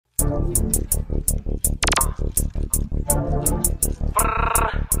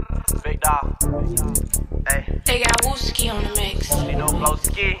Big dog. Hey. They got Wooski on the mix. She know blow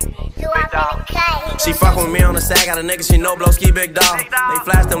ski. You up in the K. She fuckin' with me on the side, got a nigga, she know blow ski, big dog. They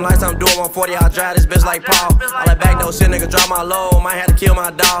flash them lights, I'm doing 140, I'll drive this bitch like Paul. All that back door shit, nigga, drop my low, might have to kill my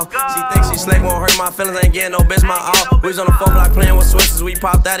dog. She thinks she slick, won't hurt my feelings, ain't getting no bitch my all. We was on the 4 block playing with switches, we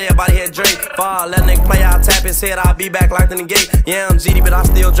popped out, everybody hit Drake. Fall, let nigga play, I'll tap his head, I'll be back locked in the gate. Yeah, I'm GD, but I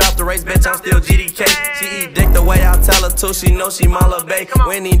still drop the race, bitch, I'm still GDK. She eat dick the way I tell her to, she know she my little bae.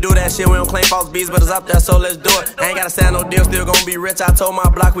 We ain't even do that shit, we don't claim false beats, but it's up there, so let's do it. I ain't gotta sign no deal, still gon' be rich, I told my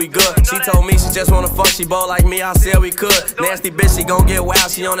block we good. She told me she just wanna fuck, she bold like me, I said we could. Nasty bitch, she gon' get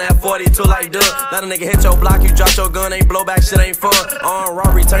wild, she on that 42 like Doug. Let a nigga hit your block, you drop your gun, ain't blow back, shit ain't fun. On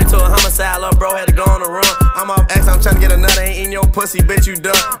robbery, turn to a homicide, lil' bro had to go on the run. I'm off X, I'm tryna get a nut, ain't eating your pussy, bitch, you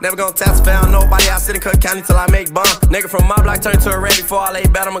done. Never gon' testify on nobody, I sit in Cook County till I make bum. Nigga from my block turn to a red before I lay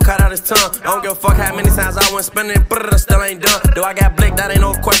bad, I'ma cut out his tongue. I don't give a fuck how many times I went spinning, still ain't done. Do I got blick, that ain't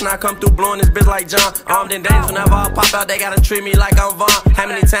no question, I come through blowing this bitch like John. Armed and dangerous, whenever I pop out, they gotta treat me like I'm Vaughn. How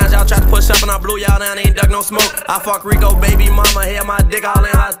many times y'all tried to push up and I blew y'all down, ain't duck no smoke. I fuck Rico, baby mama, had my dick all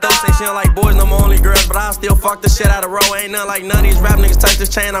in her throat. Say she don't like boys, no more only girls, but I still fuck the shit out of row. Ain't nothing like none of these rap niggas touch this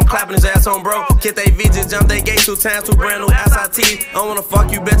chain, I'm clapping his ass on bro. Kid they V just jumped they gate 2 times, 2 brand new SIT. I don't wanna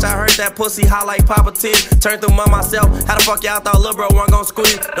fuck you, bitch, I heard that pussy hot like Papa T. Turned through mom myself, how the fuck y'all thought lil' bro wasn't gon'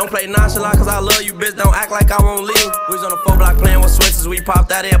 squeeze? Don't play nonchalant cause I love you, bitch, don't act like I won't leave. We was on the 4 block playing with switches, we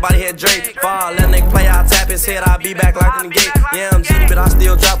popped out, everybody hit Drake. Fall, let nigga play, I'll tap his head, I'll be back locked in the gate. Yeah, I'm GD, but I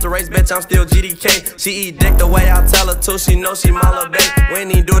still drop the race, bitch, I'm still GDK. She eat dick the way I tell her to, she know she my little bae. We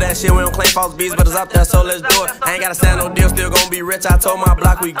ain't even do that shit, we don't claim false beats, but it's up there, so let's do it. I ain't gotta sign no deal, still gon' be rich, I told my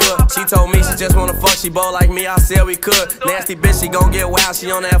block we good. She told me she just wanna fuck, she bold like me, I said we could. Nasty bitch, she gon' get wild,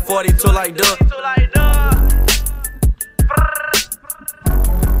 she on that 42 like Doug.